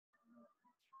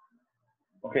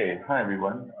Okay, hi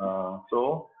everyone.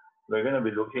 So we're going to be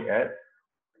looking at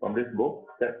from this book,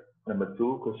 step number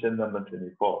 2, question number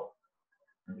 24.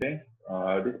 Okay,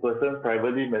 this person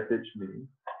privately messaged me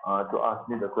to ask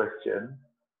me the question.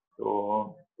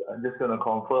 So I'm just going to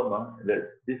confirm that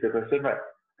this is the question, right?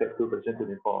 Step 2, question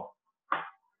 24.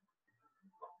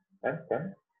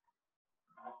 Can?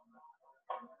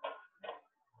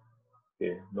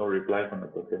 Okay, no reply from the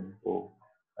person. So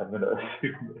I'm going to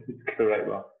assume that it's correct.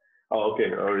 Oh,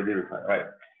 okay, already replied. Right.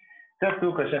 Step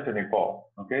 2, question 24.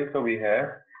 Okay, so we have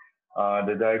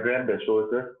the diagram that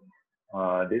shows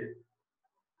us this.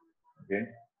 Okay,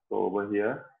 so over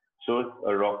here shows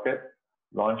a rocket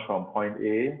launched from point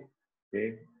A.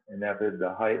 Okay, and after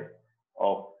the height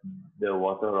of the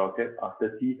water rocket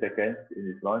after t seconds in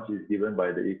its launch is given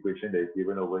by the equation that is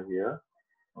given over here.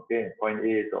 Okay, point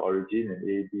A is the origin and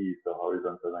AB is the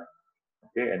horizontal line.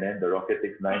 Okay, and then the rocket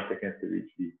takes 9 seconds to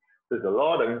reach D. So there's a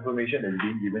lot of information that's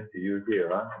being given to you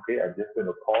here. Okay, I'm just going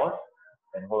to pause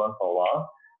and hold on for a while.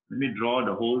 Let me draw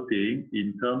the whole thing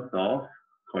in terms of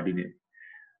coordinates.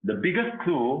 The biggest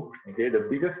clue, okay, the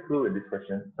biggest clue in this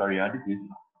question, sorry, this is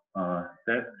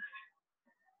step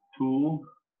 2,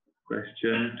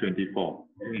 question 24.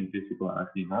 Okay, in case people are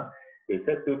asking, okay,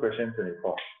 step 2, question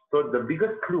 24. So the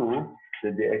biggest clue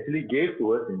that they actually gave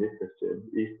to us in this question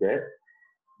is that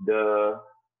the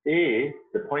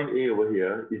point A over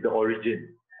here is the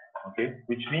origin, okay,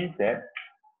 which means that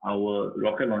our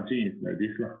rocket launching is like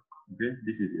this one. Okay,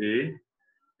 this is A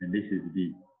and this is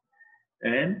B.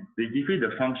 And they give you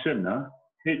the function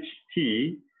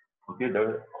ht, okay,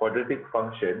 the quadratic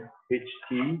function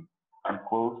ht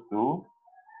equals to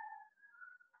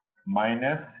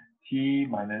minus t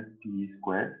minus p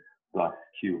squared plus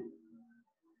q.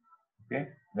 Okay,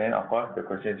 then of course the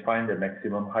question is find the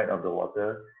maximum height of the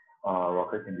water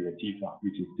rocket can be achieved,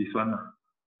 which is this one.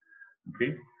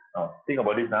 Okay, now think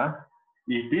about it now.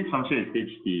 If this function is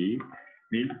ht,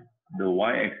 means the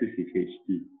y-axis is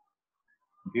ht,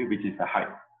 okay, which is a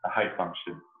height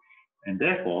function, and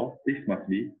therefore this must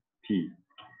be t.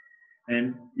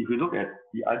 And if you look at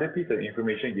the other piece of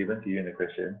information given to you in the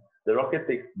question, the rocket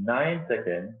takes 9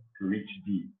 seconds to reach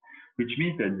D, which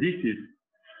means that this is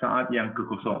saat yang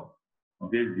kekosong,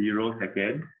 okay, 0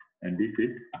 seconds, and this is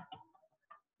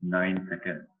 9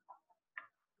 seconds.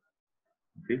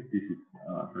 Okay, this is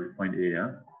sorry, point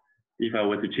A. If I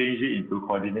were to change it into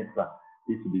coordinates,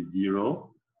 this would be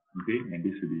 0, okay, and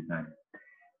this would be 9.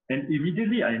 And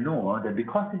immediately I know that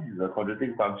because this is a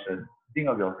quadratic function, think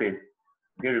of your face.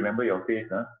 Okay, remember your face.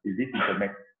 If this is the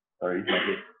max, sorry, it's my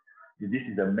head. If this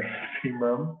is the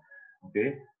maximum,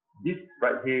 okay, this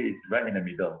right here is right in the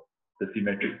middle, the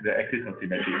symmetric, the axis of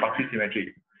symmetry, partial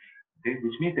symmetry. Okay,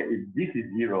 which means that if this is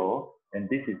 0 and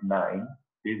this is 9,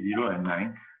 okay, 0 and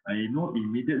 9, I know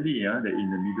immediately that in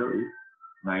the middle is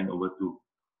 9 over 2.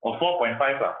 Or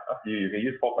 4.5. You can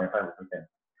use 4.5 also can.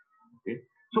 Okay.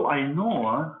 So I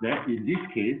know that in this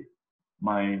case,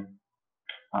 my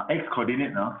x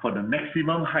coordinate for the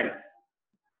maximum height,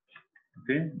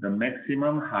 okay, the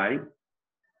maximum height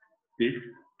is,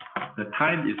 the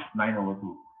time is 9 over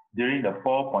 2 during the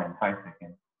 4.5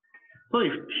 seconds. So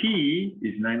if t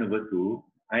is 9 over 2,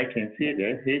 I can say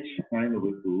that h 9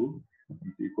 over 2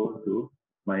 is equal to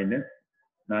minus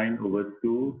 9 over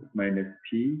 2 minus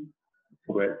p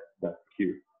squared plus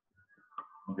q.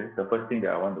 Okay, the first thing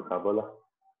that I want to cover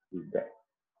is that.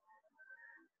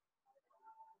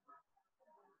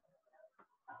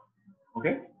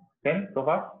 Okay, so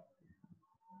far?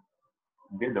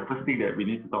 Okay, the first thing that we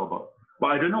need to talk about.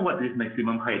 Well, I don't know what this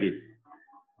maximum height is.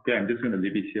 Okay, I'm just going to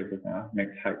leave it here first.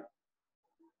 Max height.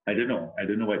 I don't know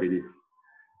what it is.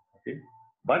 Okay,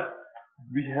 but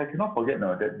we cannot forget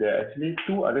now that there are actually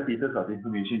two other pieces of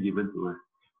information given to us.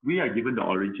 We are given the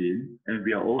origin, and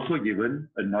we are also given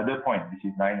another point, which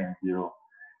is 9 and 0,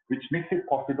 which makes it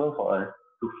possible for us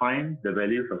to find the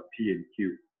values of P and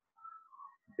Q.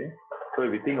 Okay, so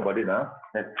if we think about it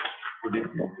let's put it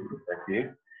into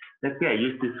perspective. Let's say I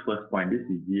use this first point. This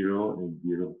is 0 and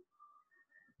 0.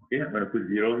 Okay, I'm going to put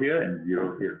 0 here and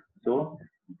 0 here. So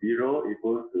 0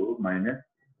 equals to minus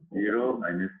 0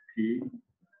 minus P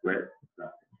squared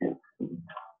plus Q.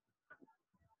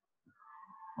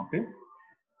 Okay,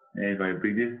 and if I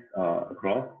bring this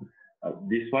across,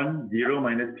 this one, 0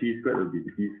 minus P squared will be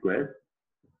P squared.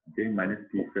 Okay, minus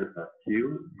P squared plus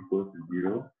Q equals to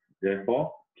 0.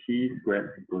 Therefore, P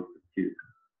squared equals to Q.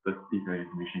 First piece of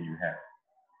information you have.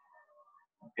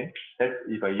 Okay, that's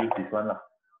if I use this one.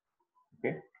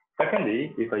 Okay.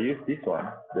 Secondly, if I use this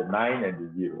one, the 9 and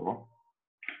the 0,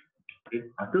 okay,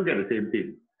 I still get the same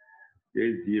thing.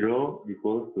 Okay, 0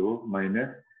 equals to minus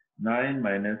 9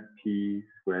 minus P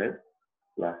squared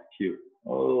plus Q.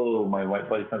 Oh, my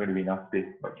whiteboard is not going to be enough space,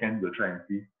 but Ken will try and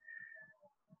see.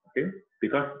 Okay,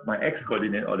 because my x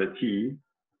coordinate or the t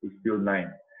is still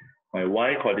 9. My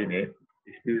y coordinate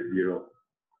is still 0.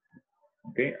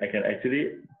 Okay, I can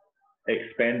actually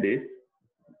expand this.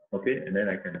 Okay, and then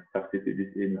I can substitute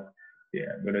this in. Okay,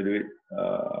 I'm going to do it.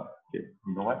 Okay,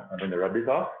 you know what? I'm going to rub this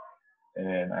off,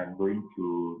 and I'm going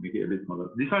to make it a bit smaller.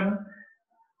 This one,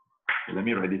 okay, let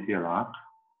me write this here.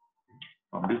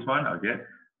 From this one, I'll get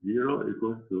 0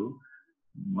 equals to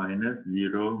minus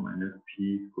 0 minus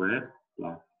p squared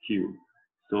plus q.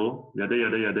 So, yada,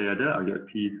 yada, yada, yada, I'll get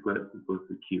p squared equals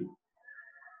to q.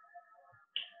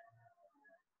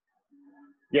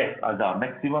 Yes, the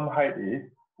maximum height is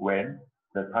when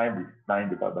the time is 9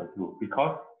 divided by 2.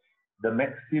 Because the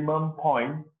maximum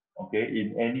point, okay,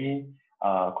 in any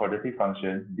quadratic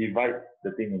function divides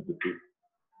the thing into 2.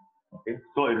 Okay,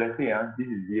 so if let's say this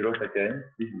is 0 seconds,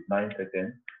 this is 9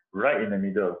 seconds, right in the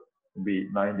middle will be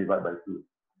 9 divided by 2.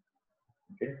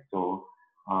 Okay, so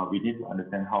we need to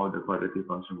understand how the quadratic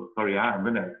function works. Sorry, I'm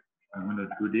gonna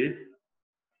do this.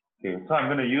 Okay, so I'm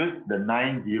gonna use the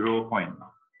 9, 0 point.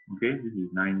 Okay, this is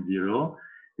 9, 0.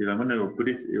 If I'm gonna put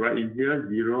it right in here,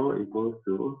 0 equals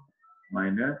to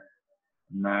minus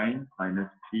 9 minus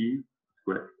p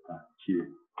squared plus q.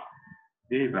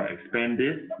 Okay, if I expand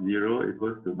this, 0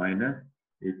 equals to minus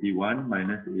 81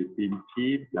 minus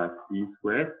 18p plus p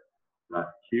squared plus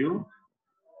q.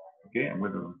 Okay, I'm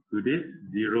going to do this.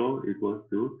 0 equals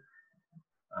to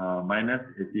minus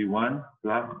 81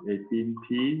 plus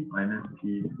 18p minus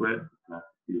p squared plus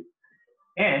q.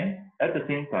 And at the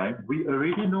same time, we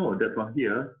already know that from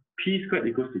here, p squared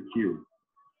equals to q.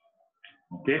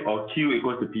 Okay, or q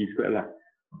equals to p squared.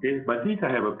 Okay, but since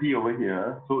I have a p over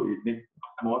here, so it makes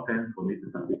more sense for me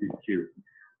to substitute q.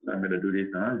 So I'm going to do this.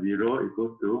 0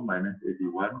 equals to minus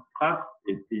 81 plus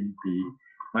 18p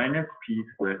minus p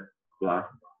squared plus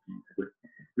p squared.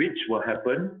 Which will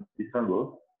happen, this one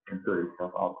will cancel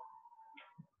itself out.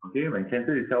 Okay, when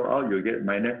cancel itself out, you'll get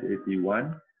minus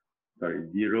 81,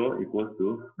 0 equals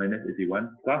to minus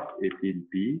 81 plus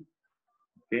 18p.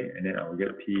 Okay, and then I'll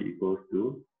get p equals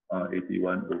to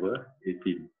 81 over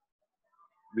 18,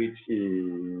 which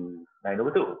is 9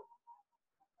 over 2.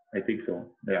 I think so.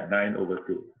 Yeah, 9 over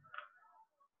 2.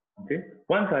 Okay,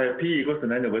 once I have p equals to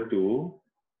 9 over 2,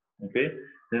 okay,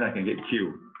 then I can get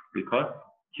q, because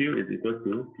q is equal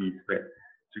to p squared.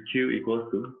 So q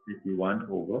equals to 51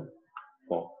 over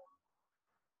 4.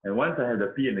 And once I have the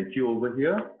p and the q over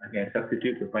here, I can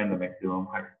substitute to find the maximum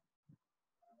height.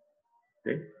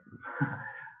 Okay.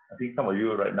 I think some of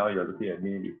you right now, you're looking at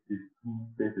me with this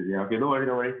face again. Okay, don't worry,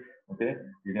 don't worry. Okay,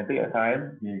 you can take your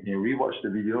time. You can rewatch the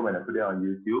video when I put it on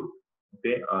YouTube.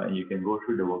 Okay, and you can go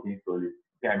through the working slowly.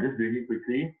 Okay, I'm just doing it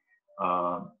quickly.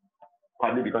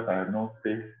 Partly because I have no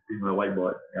space in my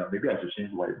whiteboard. Yeah, maybe I should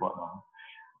change the whiteboard now.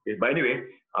 Okay, but anyway,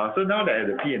 so now that I have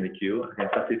the p and the q, I can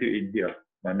substitute in here.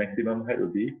 My maximum height will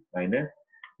be minus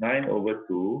 9 over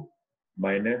 2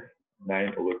 minus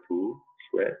 9 over 2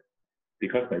 squared,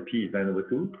 because my p is 9 over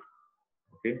 2.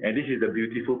 Okay, and this is the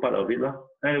beautiful part of it.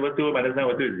 9 over 2 minus 9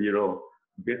 over 2 is 0.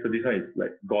 Okay, so this one is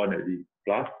like gone already,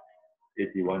 plus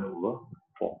 81 over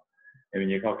 4. And when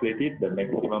you calculate it, the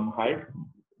maximum height,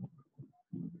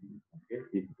 okay,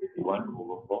 is 81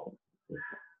 over 4.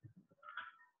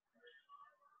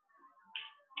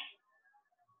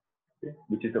 Okay,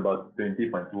 which is about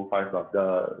 20.25.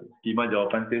 The schema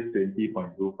jawapan says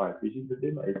 20.25, which is the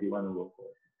same as 81 over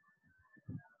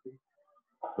 4.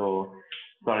 So,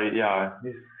 sorry, yeah,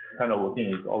 this kind of working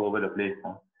is all over the place,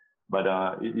 but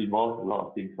it involves a lot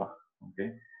of things,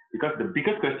 okay? Because the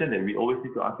biggest question that we always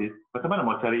need to ask is, bagaimana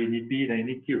mau cari ini P dan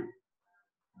ini Q?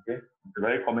 Okay, it's a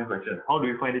very common question. How do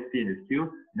we find this P and this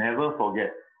Q? Never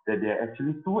forget that there are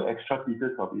actually 2 extra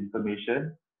pieces of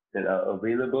information that are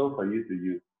available for you to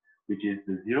use, which is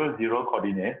the 0, 0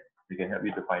 coordinate, that can help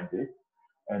you to find this,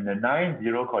 and the 9,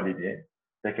 0 coordinate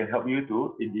that can help you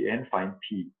to, in the end, find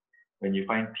P. When you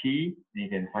find P, you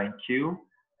can find Q,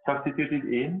 substitute it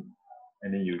in,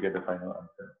 and then you get the final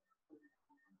answer.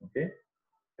 Okay?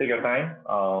 Take your time,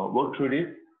 work through this,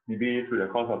 maybe through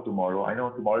the course of tomorrow. I know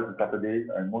tomorrow is a Saturday,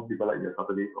 and most people like their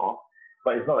Saturdays off,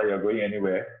 but it's not like you're going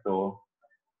anywhere, so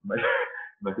you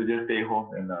might just stay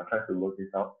home and try to work this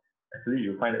out. Actually,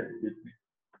 you'll find that it makes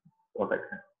perfect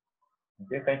sense.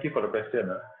 Okay, thank you for the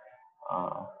question.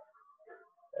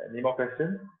 Any more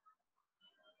questions?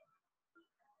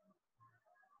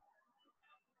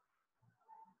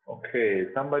 Okay,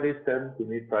 somebody sent to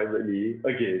me privately.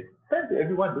 Okay, send to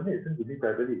everyone, don't send to me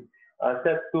privately.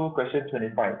 Step 2, question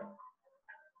 25.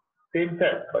 Same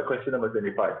set, but question number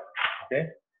 25. Okay.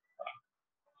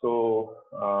 So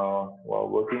while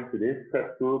working to this,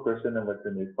 step 2, question number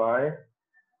 25,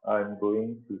 I'm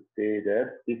going to say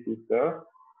that this is the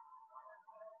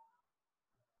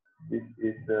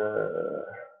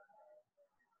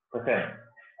percent.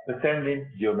 Percent means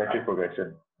geometric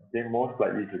progression. Okay, most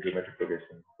likely it's a geometric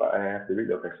progression. But I have to read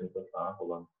the question first.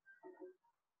 Hold on.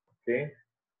 Okay.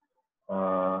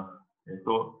 And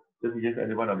so just in case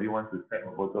any one of you wants to snap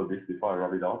a photo of this before I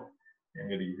rub it off, I'm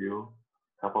going to give you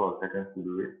a couple of seconds to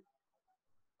do it.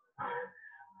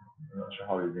 I'm not sure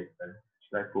how it makes sense.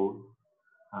 Should I pose?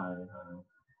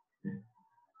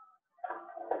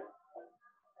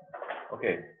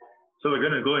 Okay. So we're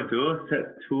going to go into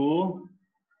set 2,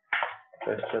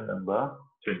 question number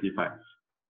 25.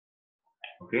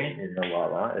 Okay, in a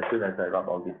while, as soon as I rub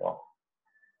all this off.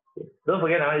 Okay. Don't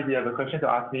forget, if you have a question to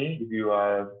ask me, if you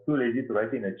are too lazy to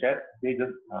write it in the chat, okay,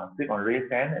 just click on raise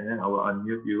hand and then I will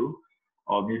unmute you.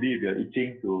 Or maybe if you're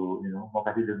itching to, mau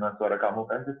kasih dengar suara kamu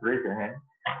kan, just raise your hand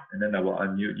and then I will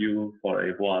unmute you for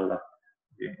a while.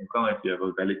 Okay, as long as you have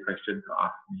a valid question to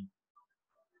ask me.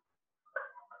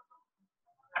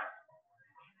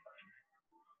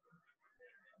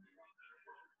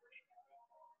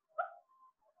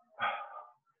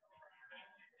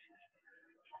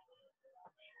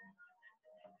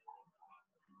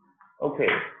 Okay,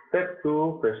 step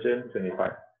 2, question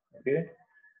 25. Okay,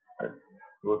 let's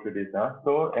go through this now.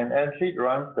 So an athlete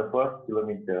runs the first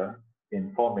kilometer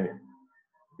in 4 minutes.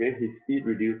 Okay, his speed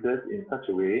reduces in such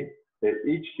a way that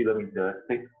each kilometer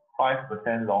takes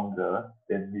 5% longer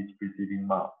than his preceding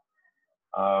mile.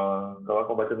 Kalau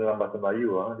kau baca dalam bahasa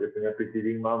Melayu, dia punya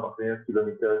preceding mile maksudnya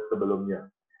kilometer sebelumnya.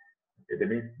 Okay, that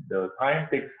means the time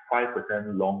takes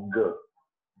 5% longer.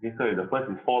 Okay, so if the first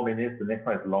is 4 minutes, the next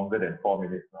one is longer than 4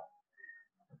 minutes now.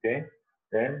 Okay,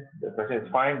 then the question is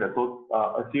find the total,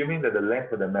 assuming that the length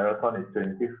of the marathon is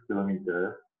 26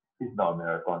 kilometers, it's not a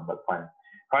marathon, but fine.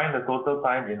 Find the total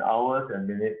time in hours and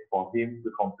minutes for him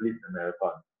to complete the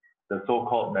marathon, the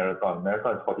so-called marathon.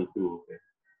 Marathon is 42, okay,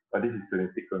 but this is 26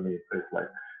 kilometers, so it's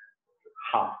like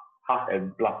half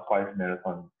and plus 5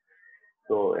 marathon.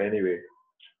 So anyway,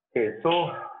 okay,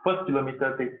 so first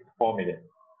kilometer takes 4 minutes.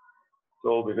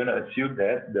 So we're going to assume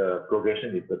that the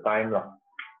progression is the time.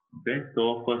 Okay,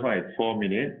 so first one is 4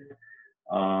 minutes.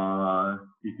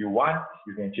 If you want,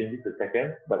 you can change it to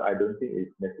seconds, but I don't think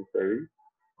it's necessary.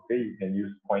 Okay, you can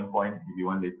use point if you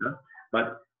want later.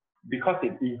 But because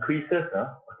it increases,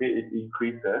 okay, it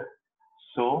increases.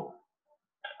 So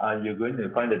you're going to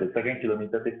find that the second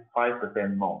kilometer takes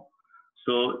 5% more.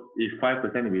 So if 5%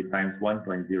 will be times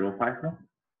 1.05,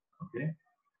 okay.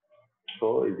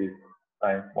 So it is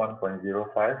times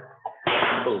 1.05.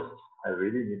 So I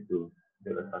really need to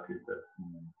get a calculator.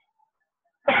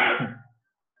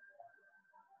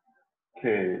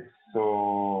 Okay,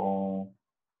 so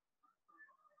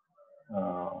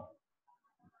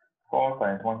 4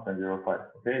 times 1.05.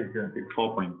 Okay, it's going to take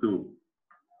 4.2.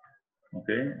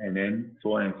 Okay, and then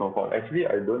so on and so forth. Actually,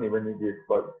 I don't even need this,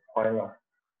 but fine.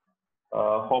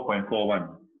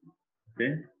 4.41.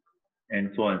 Okay,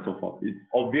 and so on and so forth. It's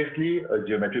obviously a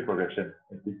geometric progression.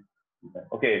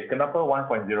 Okay, kenapa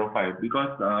 1.05?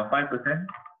 Because 5%.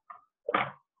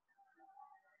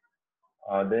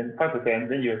 Then 5%.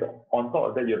 Then you have on top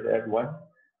of that you have to add 1.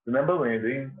 Remember when you're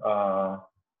doing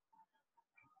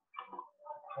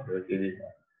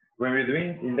when we're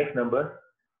doing index numbers,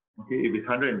 okay, if it's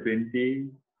 120,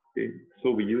 okay, so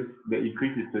we use the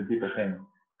increase is 20%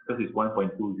 because it's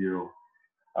 1.20.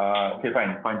 Okay,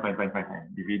 fine.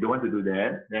 If you don't want to do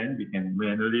that, then we can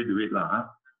manually do it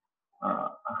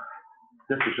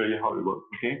just to show you how it works.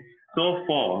 Okay, so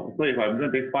 4. So if I'm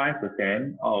going to take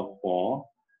 5% out of 4,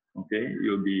 okay, it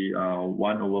will be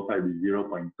 1 over 5 is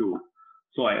 0.2.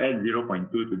 So I add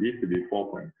 0.2 to this to be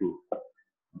 4.2.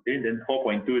 Okay, then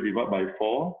 4.2 divided by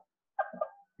 4,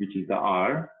 which is the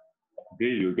R.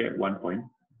 Okay, you get 1.05.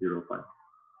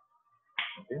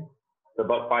 Okay, it's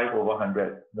about 5 over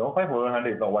 100. No, 5 over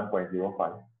 100 is not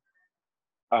 1.05.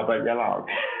 But yeah,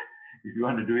 okay. If you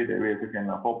want to do it that way, you can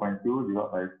 4.2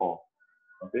 divided by 4.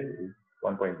 Okay, is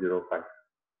 1.05.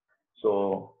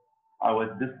 So I was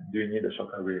just doing it the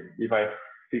shortcut way. If I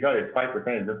figure out it's 5%,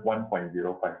 it's just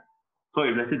 1.05. So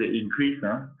if let's say the increase,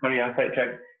 sorry, side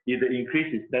check. If the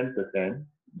increase is 10%, so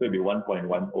it'll be 1.10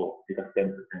 because 10%.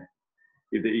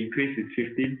 If the increase is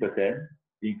 15%,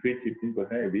 increase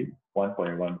 15% will be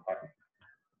 1.15.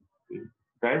 Okay.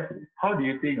 Guys, how do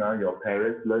you think your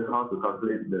parents learn how to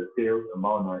calculate the sales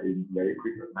amount in very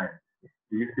quick time?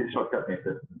 Do you use shortcut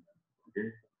method? Okay.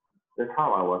 That's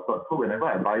how I was taught. So whenever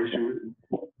I buy shoes,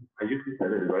 I use this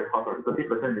method, very fast.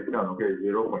 30% discount, okay,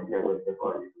 0.7, that's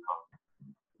what I use to count.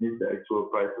 This is the actual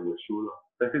price of the shoe.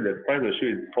 let's say the price of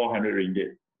shoe is 400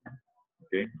 ringgit.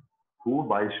 Okay, who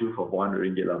buys shoes for 400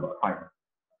 ringgit lah? But fine,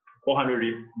 400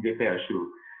 ringgit pair of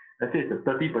shoe. Let's say it's a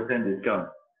 30% discount.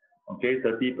 Okay,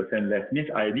 30% less means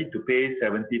I need to pay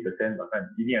 70%.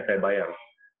 Bahkan ini yang saya bayar.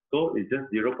 So it's just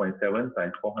 0.7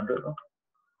 times 400.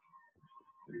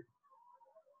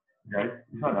 Guys,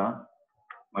 this one,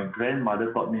 my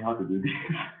grandmother taught me how to do this.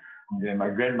 Okay, my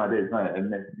grandmother is not an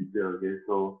MS teacher. Okay,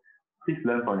 so please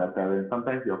learn from your parents.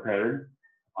 Sometimes your parents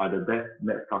are the best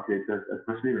math calculators,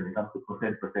 especially when it comes to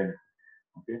percent.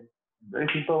 Okay,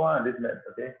 very simple one, this math.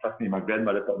 Okay, trust me, my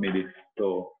grandmother taught me this.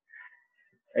 So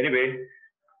anyway,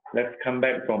 let's come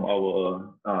back from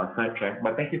our sidetrack.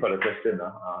 But thank you for the question,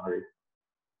 Harry.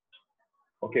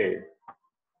 Okay,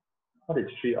 what is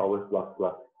 3 hours plus?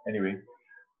 Anyway,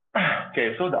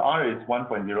 okay, so the R is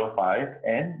 1.05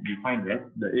 and we find that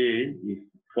the A is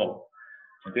 4.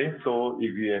 Okay, so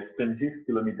if you have 26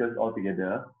 kilometers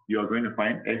altogether, you are going to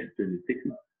find S26.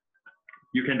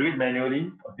 You can do it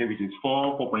manually, okay, which is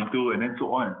 4, 4.2, and then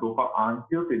so on and so forth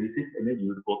until 26, and then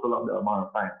you total up the amount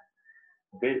of time.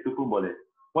 Okay, itu pun boleh.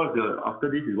 What's the, after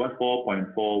this is what,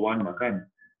 4.41 makan.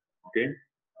 Okay,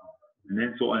 and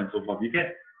then so on and so forth. You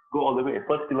can go all the way,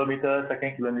 first kilometer,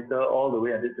 second kilometer, all the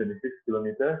way until 26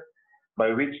 kilometers, by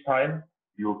which time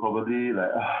you will probably like,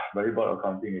 very bored of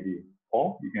counting already.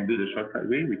 Or you can do the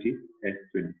shortcut way, which is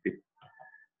S26.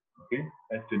 Okay,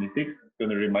 S26,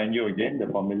 going to remind you again the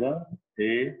formula,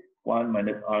 A 1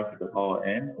 minus R to the power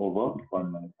N over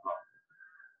 1 minus R.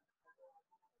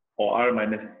 Or R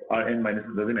minus, Rn minus,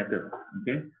 doesn't matter.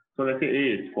 Okay, so let's say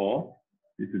A is 4,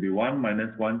 this will be 1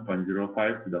 minus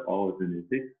 1.05 to the power of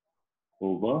 26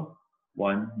 over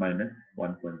 1 minus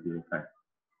 1.05.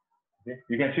 Okay,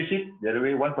 you can switch it the other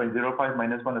way, 1.05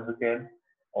 minus 1 also can,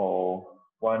 or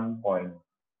 1.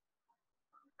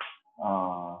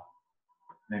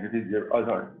 Negative 0, oh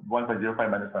sorry, 1.05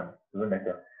 minus 1, doesn't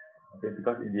matter. Okay,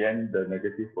 because in the end, the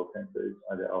negative will cancel each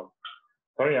other out.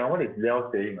 Sorry, what is Liao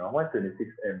saying?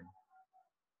 126M.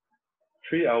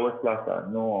 3 hours plus,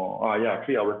 no, yeah,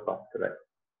 3 hours plus, correct.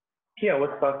 3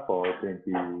 hours plus for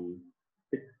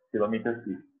 26 kilometers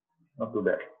is not too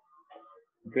bad.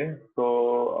 Okay,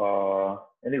 so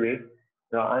anyway,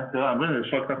 the answer, I'm going to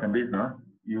shortcut some bit now.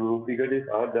 You figure this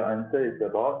out, the answer is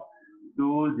about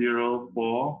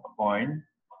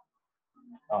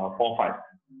 204.45.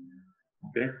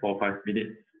 Okay, 45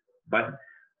 minutes. But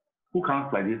who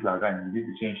counts like this lah, kan? You need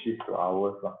to change this to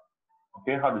hours lah.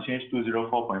 Okay, how to change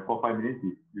 204.45 minutes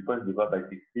is you first divide by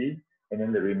 60, and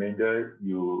then the remainder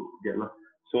you get lah.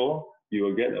 So you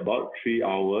will get about 3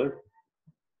 hours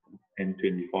and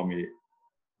 24 minutes,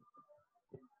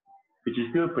 which is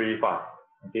still pretty fast.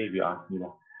 Okay, if you ask me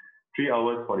lah. 3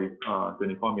 hours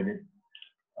 24 minutes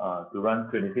to run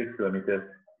 26 kilometers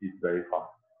is very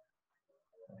fast.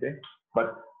 Okay,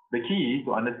 but the key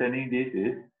to understanding this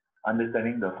is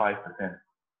understanding the 5%.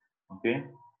 Okay,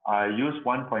 I use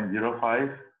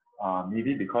 1.05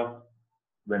 maybe because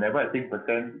whenever I think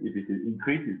percent, if it is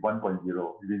increased, it's 1.0.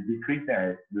 If it is decreased, then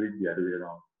I do it the other way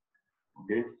around.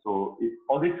 Okay, so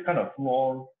all these kind of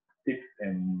small tips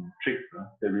and tricks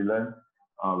that we learn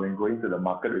when going to the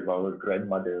market with our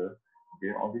grandmother,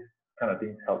 okay, all these kind of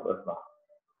things help us now.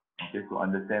 Okay, to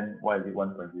understand why is it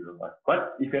 1.05.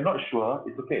 But if you're not sure,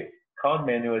 it's okay. Count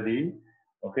manually,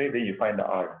 okay, then you find the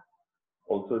R.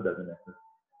 Also doesn't matter.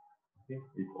 Okay,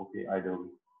 it's okay either way.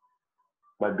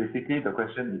 But basically, the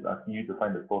question is asking you to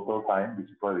find the total time, which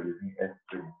is why we're using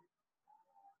S3.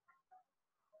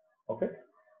 Okay,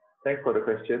 thanks for the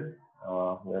question.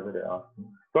 Whatever they're asking.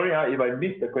 Sorry, if I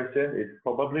missed the question, it's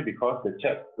probably because the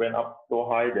chat went up so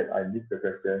high that I missed the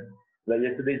question. Like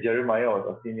yesterday, Jeremiah was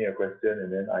asking me a question,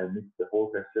 and then I missed the whole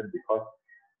question because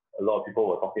a lot of people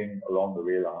were talking along the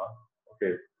way lah.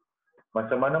 Okay,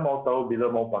 macam mana mau tahu bila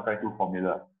mau pakai tu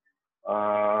formula?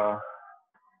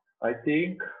 I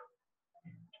think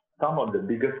some of the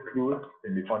biggest clues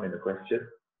can be found in the question.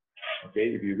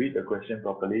 Okay, if you read the question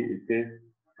properly, it says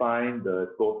find the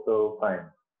total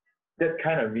time. That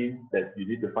kind of means that you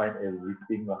need to find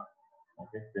everything lah.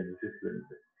 Okay, 26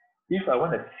 kilometers. If I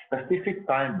want a specific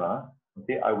time,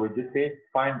 okay, I will just say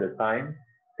find the time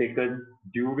taken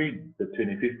during the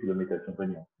 25th kilometer.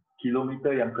 Contohnya,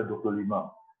 kilometer yang ke-25.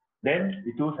 Then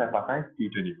itu saya pakai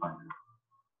T25.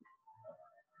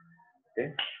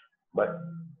 Okay, but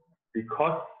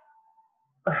because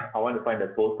I want to find the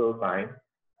total time,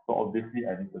 so obviously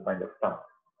I need to find the sum.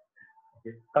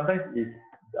 Okay, sometimes it's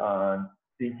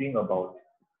thinking about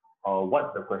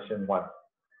what the question wants.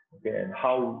 Okay, and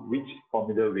which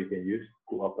formula we can use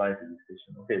to apply to this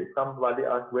question. Okay, somebody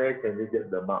asked where can we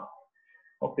get the mark?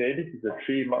 Okay, this is a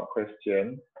 3-mark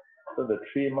question. So the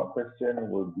 3-mark question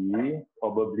will be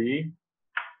probably,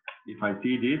 if I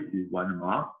see this is 1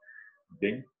 mark,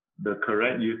 okay, the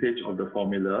correct usage of the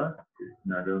formula is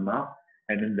another mark,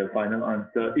 and then the final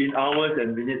answer in hours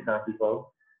and minutes,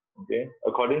 people. Okay,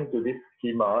 according to this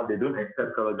schema, they don't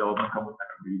accept kalau jawapan kamu tak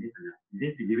begini saja. You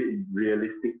need to give it in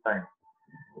realistic time.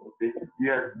 Okay,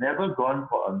 you have never gone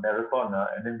for a marathon,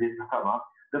 and then they cakap,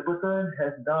 the person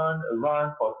has done a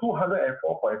run for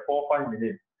 204.45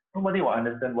 minutes. Nobody will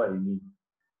understand what it means.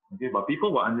 Okay, but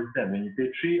people will understand when you say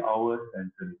 3 hours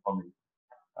and 24 minutes.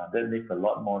 That makes a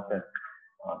lot more sense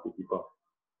to people.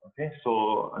 Okay,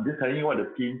 so I'm just telling you what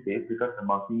the scheme says because the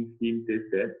marking scheme says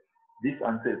that this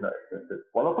answer is not accepted.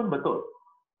 Walaupun betul,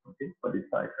 okay, but it's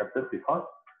not accepted because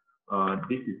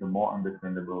this is a more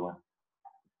understandable one.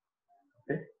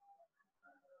 Okay,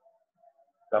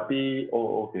 tapi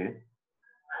okay.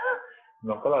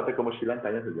 No, kalau ada kemusykilan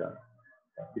tanya saja.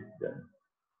 Tapi dan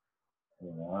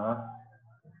yeah.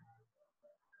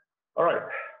 All right.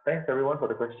 Thanks everyone for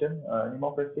the question. Any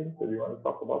more questions that we want to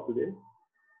talk about today?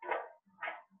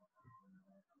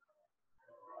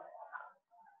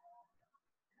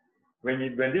 When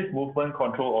this movement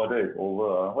control order is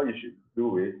over, what you should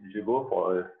do is you should go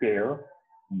for a scale.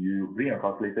 You bring a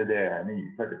calculator there and then you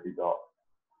try to figure out.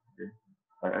 Okay.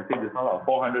 I think it's not a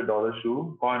 $400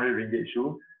 shoe, 400 ringgit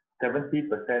shoe, 30%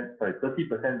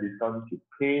 discount means you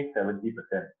pay 70%.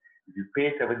 If you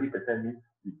pay 70% means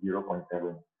it's 0.7.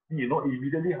 You know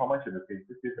immediately how much you have to pay.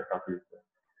 Just use the calculator.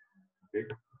 Okay.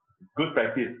 Good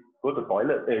practice. Go to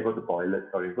toilet.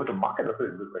 Go to market also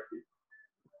is good practice.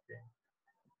 Okay.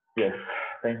 Yes.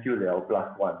 Thank you, Liao.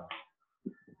 +1.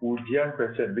 Ujian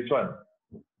question. Which one?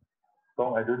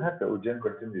 Song, I don't have the Ujian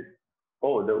question list.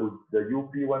 Oh, the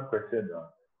UP1 question.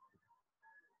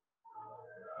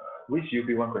 Which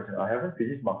UP1 question? I haven't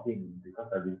finished marking because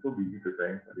I've been so busy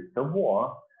preparing for this.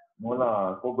 Semua, no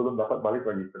lah, kau belum dapat balik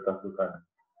lagi kertas tu kan.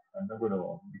 I'm not going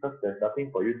to, because there's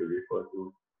nothing for you to refer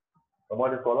to.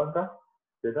 Semua ada soalan kah?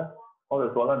 Tidak? All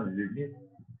the soalan is with me.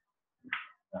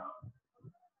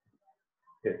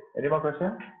 Okay, any more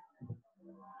questions?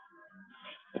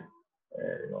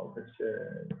 Any more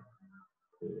questions?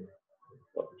 Okay,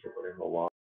 stop the recording for a while.